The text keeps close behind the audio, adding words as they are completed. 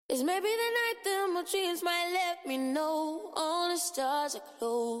It's maybe the night that my dreams might let me know. All the stars are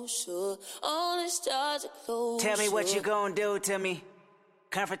closer, all the stars are closer. Tell me what you gonna do to me.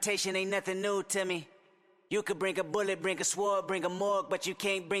 Confrontation ain't nothing new to me. You could bring a bullet, bring a sword, bring a morgue, but you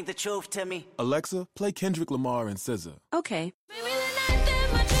can't bring the truth to me. Alexa, play Kendrick Lamar and SZA. Okay. Maybe the night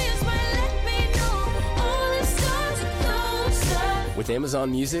that my dreams might let me know. All the stars are closer. With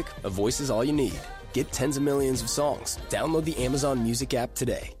Amazon Music, a voice is all you need. Get tens of millions of songs. Download the Amazon Music app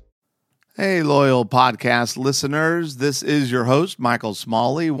today. Hey, loyal podcast listeners. This is your host, Michael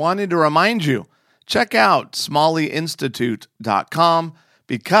Smalley, wanting to remind you, check out smalleyinstitute.com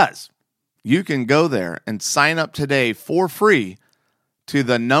because you can go there and sign up today for free to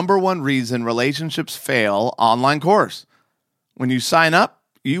the number one reason relationships fail online course. When you sign up,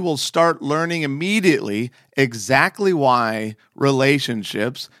 you will start learning immediately exactly why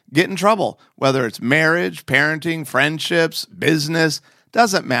relationships get in trouble, whether it's marriage, parenting, friendships, business.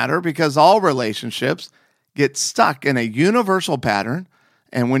 Doesn't matter because all relationships get stuck in a universal pattern,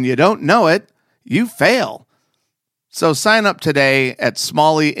 and when you don't know it, you fail. So sign up today at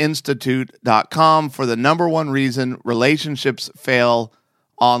smalleyinstitute.com for the number one reason relationships fail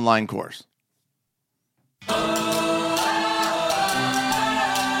online course.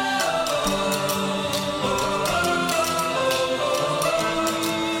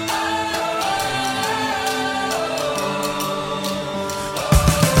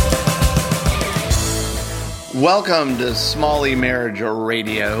 Welcome to Smalley Marriage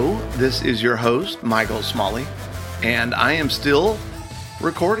Radio. This is your host, Michael Smalley, and I am still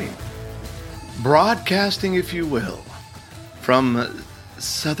recording, broadcasting, if you will, from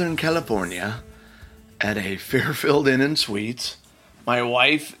Southern California at a Fairfield Inn & Suites. My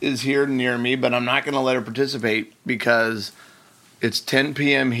wife is here near me, but I'm not going to let her participate because it's 10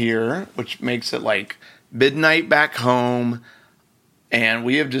 p.m. here, which makes it like midnight back home, and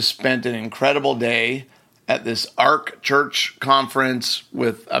we have just spent an incredible day at this ARC Church conference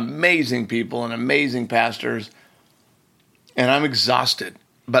with amazing people and amazing pastors, and I'm exhausted,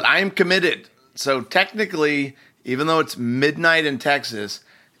 but I am committed. So technically, even though it's midnight in Texas,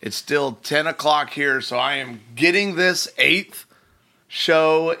 it's still 10 o'clock here, so I am getting this 8th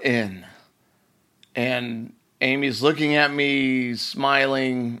show in. And Amy's looking at me,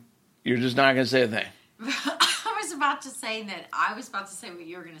 smiling. You're just not going to say a thing. I was about to say what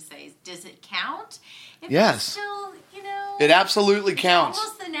you were going to say. Does it count? If Yes. It's still, It absolutely counts.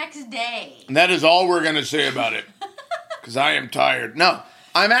 almost the next day. And that is all we're going to say about it. Because I am tired. No,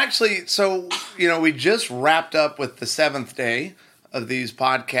 I'm actually, we just wrapped up with the 7th day of these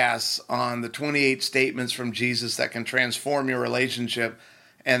podcasts on the 28 statements from Jesus that can transform your relationship.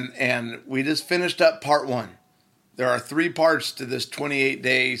 And we just finished up part 1. There are 3 parts to this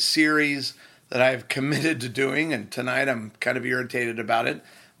 28-day series that I've committed to doing. And tonight I'm kind of irritated about it.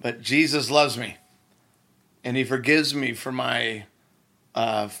 But Jesus loves me. And he forgives me for my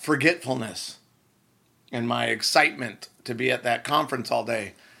forgetfulness and my excitement to be at that conference all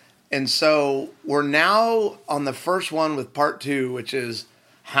day. And so we're now on the first one with part 2, which is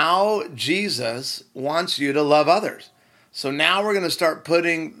how Jesus wants you to love others. So now we're going to start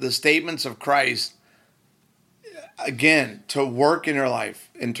putting the statements of Christ, again, to work in your life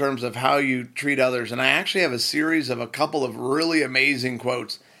in terms of how you treat others. And I actually have a series of a couple of really amazing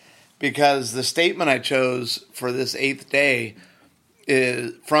quotes, because the statement I chose for this 8th day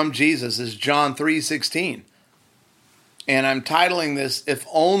is from Jesus is John 3:16. And I'm titling this, If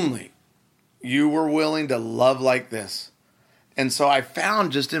Only You Were Willing to Love Like This. And so I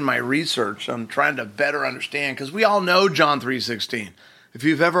found just in my research, I'm trying to better understand, because we all know John 3:16. If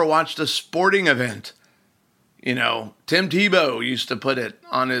you've ever watched a sporting event, Tim Tebow used to put it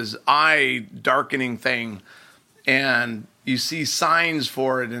on his eye darkening thing, and you see signs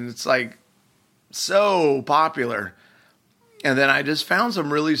for it, and it's like so popular. And then I just found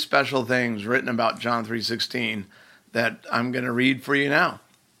some really special things written about John 3:16 that I'm going to read for you now.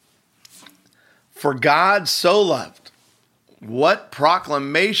 For God so loved, what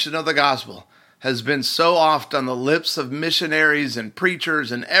proclamation of the gospel has been so oft on the lips of missionaries and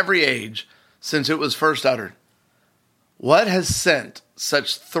preachers in every age since it was first uttered? What has sent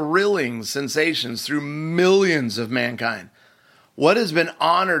such thrilling sensations through millions of mankind? What has been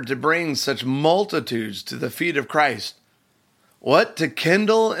honored to bring such multitudes to the feet of Christ? What to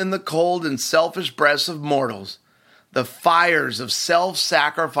kindle in the cold and selfish breasts of mortals the fires of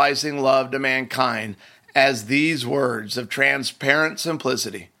self-sacrificing love to mankind as these words of transparent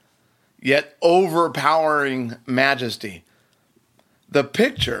simplicity, yet overpowering majesty. The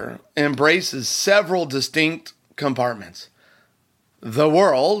picture embraces several distinct compartments. The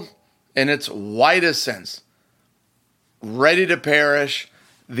world, in its widest sense, ready to perish,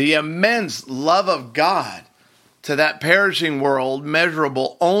 the immense love of God to that perishing world,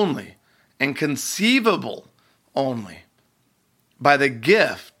 measurable only and conceivable only by the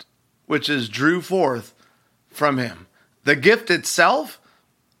gift which is drew forth from him. The gift itself,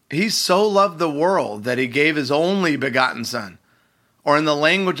 he so loved the world that he gave his only begotten Son. Or in the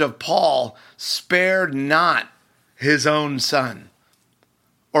language of Paul, spared not his own Son.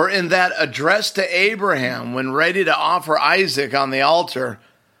 Or in that address to Abraham when ready to offer Isaac on the altar,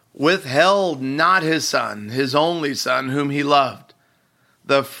 withheld not his Son, his only Son, whom he loved.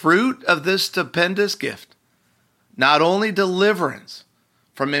 The fruit of this stupendous gift, not only deliverance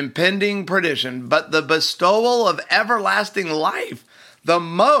from impending perdition, but the bestowal of everlasting life, the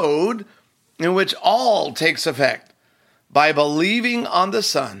mode in which all takes effect, by believing on the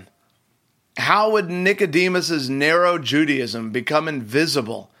Son. How would Nicodemus's narrow Judaism become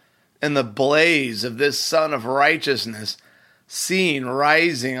invisible in the blaze of this Son of righteousness, seen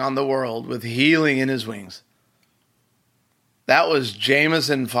rising on the world with healing in his wings? That was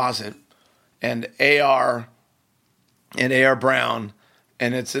Jamieson Fausset and A.R. Brown,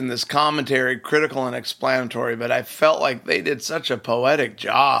 and it's in this commentary, critical and explanatory, but I felt like they did such a poetic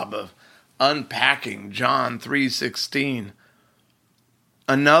job of unpacking John 3:16.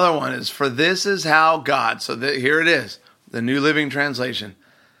 Another one is, for this is how God, so that here it is, the New Living Translation.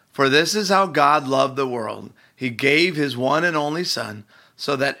 For this is how God loved the world. He gave his one and only Son,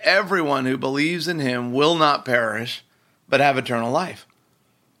 so that everyone who believes in him will not perish, but have eternal life.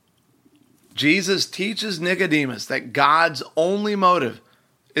 Jesus teaches Nicodemus that God's only motive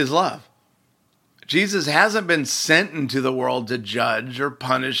is love. Jesus hasn't been sent into the world to judge or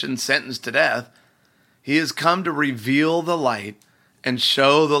punish and sentence to death. He has come to reveal the light and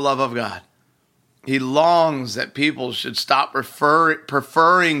show the love of God. He longs that people should stop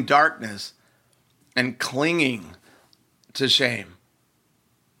preferring darkness and clinging to shame.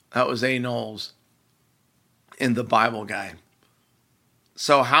 That was A. Knowles in the Bible Guide.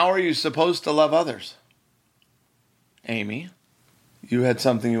 So how are you supposed to love others? Amy, you had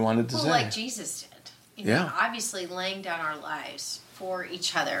something you wanted to say. Like Jesus did. Obviously laying down our lives for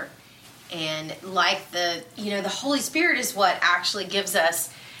each other. And like the Holy Spirit is what actually gives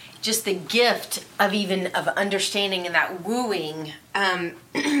us just the gift of understanding and that wooing.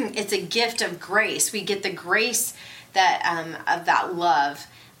 It's a gift of grace. We get the grace that of that love,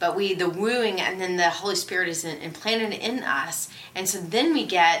 but the wooing, and then the Holy Spirit is implanted in us, and so then we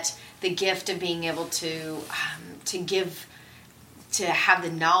get the gift of being able to give, to have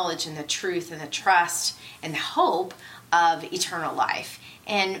the knowledge and the truth and the trust and the hope of eternal life.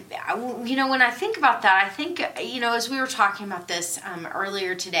 And, when I think about that, I think, as we were talking about this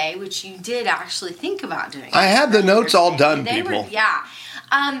earlier today, which you did actually think about doing. I had the notes all done, people. We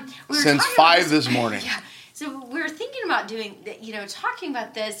were since 5 this morning. Yeah. So we were thinking about doing, talking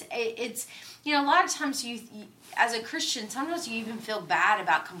about this. It's, a lot of times you as a Christian, sometimes you even feel bad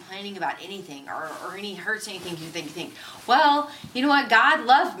about complaining about anything or any hurts anything. You think, well, you know what? God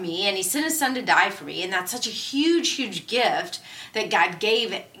loved me and he sent his Son to die for me. And that's such a huge, huge gift that God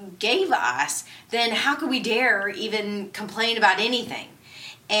gave us. Then how could we dare even complain about anything?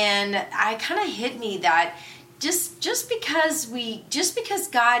 And I kind of hit me that just because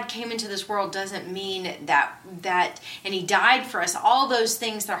God came into this world doesn't mean that and he died for us, all those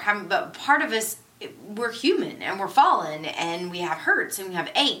things that are happening, but part of us, we're human and we're fallen and we have hurts and we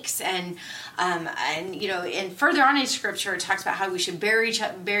have aches and further on in scripture it talks about how we should bear each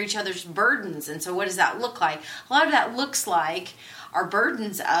other's burdens. And so what does that look like? A lot of that looks like our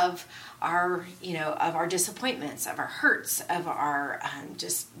burdens of our disappointments, of our hurts, of our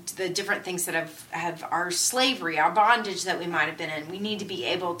just the different things that have our slavery, our bondage that we might have been in. We need to be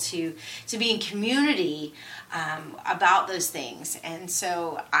able to be in community about those things. And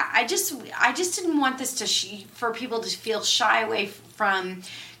so I just didn't want this for people to feel shy away from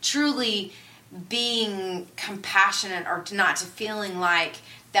truly being compassionate, or not to feeling like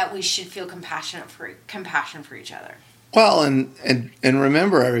that we should feel compassion for each other. Well, and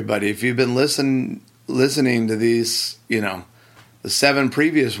remember, everybody, if you've been listening to these, the 7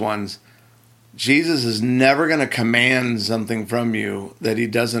 previous ones, Jesus is never going to command something from you that he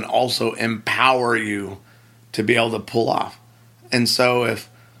doesn't also empower you to be able to pull off. And so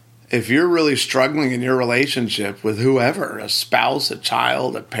if you're really struggling in your relationship with whoever, a spouse, a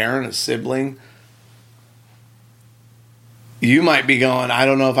child, a parent, a sibling, you might be going, I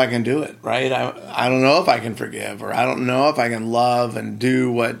don't know if I can do it, right? I don't know if I can forgive, or I don't know if I can love and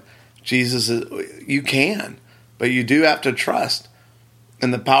do what Jesus is. You can, but you do have to trust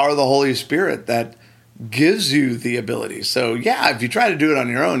in the power of the Holy Spirit that gives you the ability. So yeah, if you try to do it on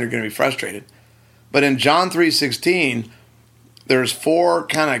your own, you're going to be frustrated. But in John 3:16, there's 4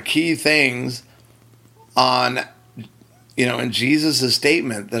 kind of key things on, in Jesus'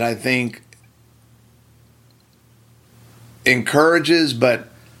 statement that I think encourages but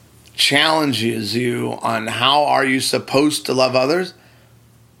challenges you on how are you supposed to love others.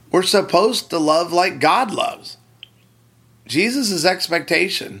 We're supposed to love like God loves. Jesus'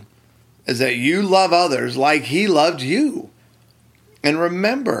 expectation is that you love others like he loved you. And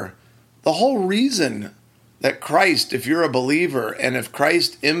remember, the whole reason that Christ, if you're a believer, and if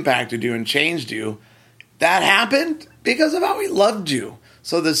Christ impacted you and changed you, that happened because of how he loved you.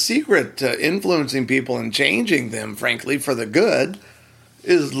 So the secret to influencing people and changing them, frankly, for the good,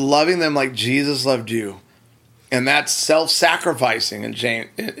 is loving them like Jesus loved you. And that's self-sacrificing in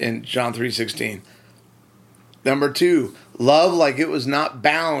John 3:16. Number 2, love like it was not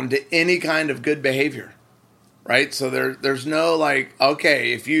bound to any kind of good behavior. Right? So there's no like,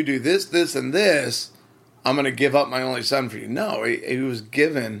 okay, if you do this, this, and this, I'm going to give up my only son for you. No, he was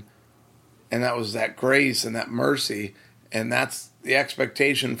given, and that was that grace and that mercy, and that's the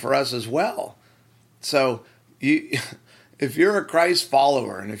expectation for us as well. So if you're a Christ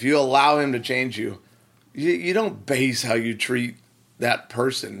follower, and if you allow him to change you, you don't base how you treat that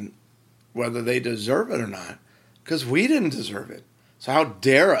person, whether they deserve it or not, because we didn't deserve it. So how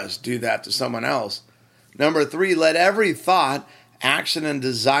dare us do that to someone else? Number 3, let every thought, action, and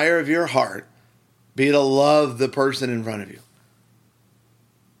desire of your heart be to love the person in front of you.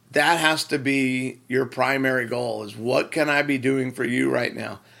 That has to be your primary goal, is what can I be doing for you right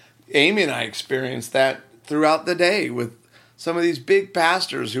now? Amy and I experienced that throughout the day with some of these big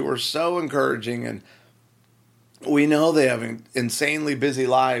pastors who were so encouraging, and we know they have insanely busy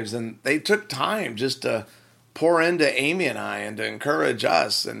lives, and they took time just to pour into Amy and I and to encourage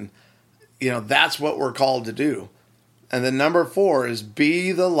us, and that's what we're called to do. And then number 4 is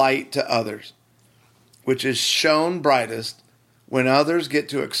be the light to others, which is shown brightest when others get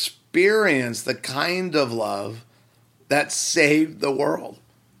to experience the kind of love that saved the world.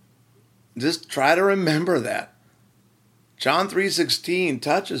 Just try to remember that. John 3:16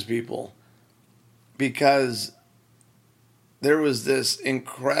 touches people because there was this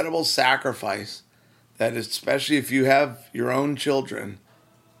incredible sacrifice that, especially if you have your own children,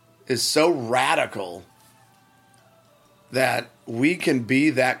 is so radical that we can be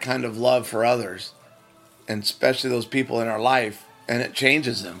that kind of love for others, and especially those people in our life, and it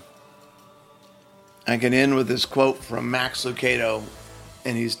changes them. I can end with this quote from Max Lucado,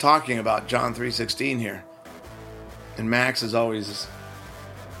 and he's talking about John 3:16 here. And Max is always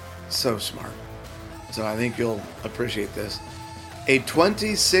so smart, so I think you'll appreciate this. A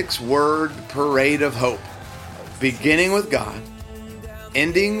 26-word parade of hope, beginning with God,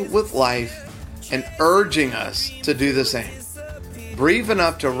 ending with life, and urging us to do the same. Brief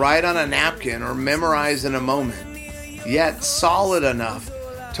enough to write on a napkin or memorize in a moment, yet solid enough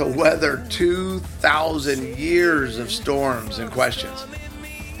to weather 2,000 years of storms and questions.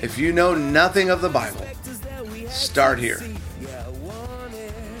 If you know nothing of the Bible, start here.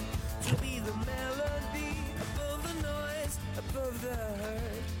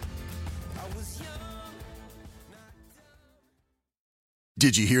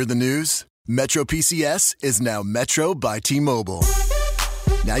 Did you hear the news? Metro PCS is now Metro by T-Mobile.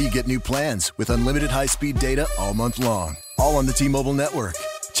 Now you get new plans with unlimited high-speed data all month long, all on the T-Mobile network.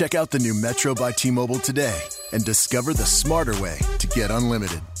 Check out the new Metro by T-Mobile today and discover the smarter way to get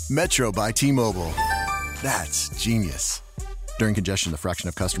unlimited. Metro by T-Mobile. That's genius. During congestion, the fraction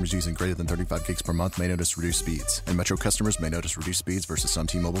of customers using greater than 35 gigs per month may notice reduced speeds, and Metro customers may notice reduced speeds versus some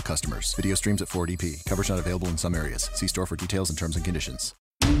T-Mobile customers. Video streams at 480p. Coverage not available in some areas. See store for details and terms and conditions.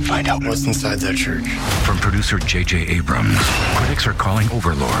 Find out what's inside that church. From producer J.J. Abrams, critics are calling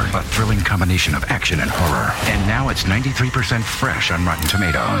Overlord a thrilling combination of action and horror. And now it's 93% fresh on Rotten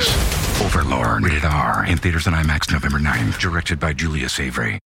Tomatoes. Overlord, rated R, in theaters and IMAX November 9th, directed by Julius Avery.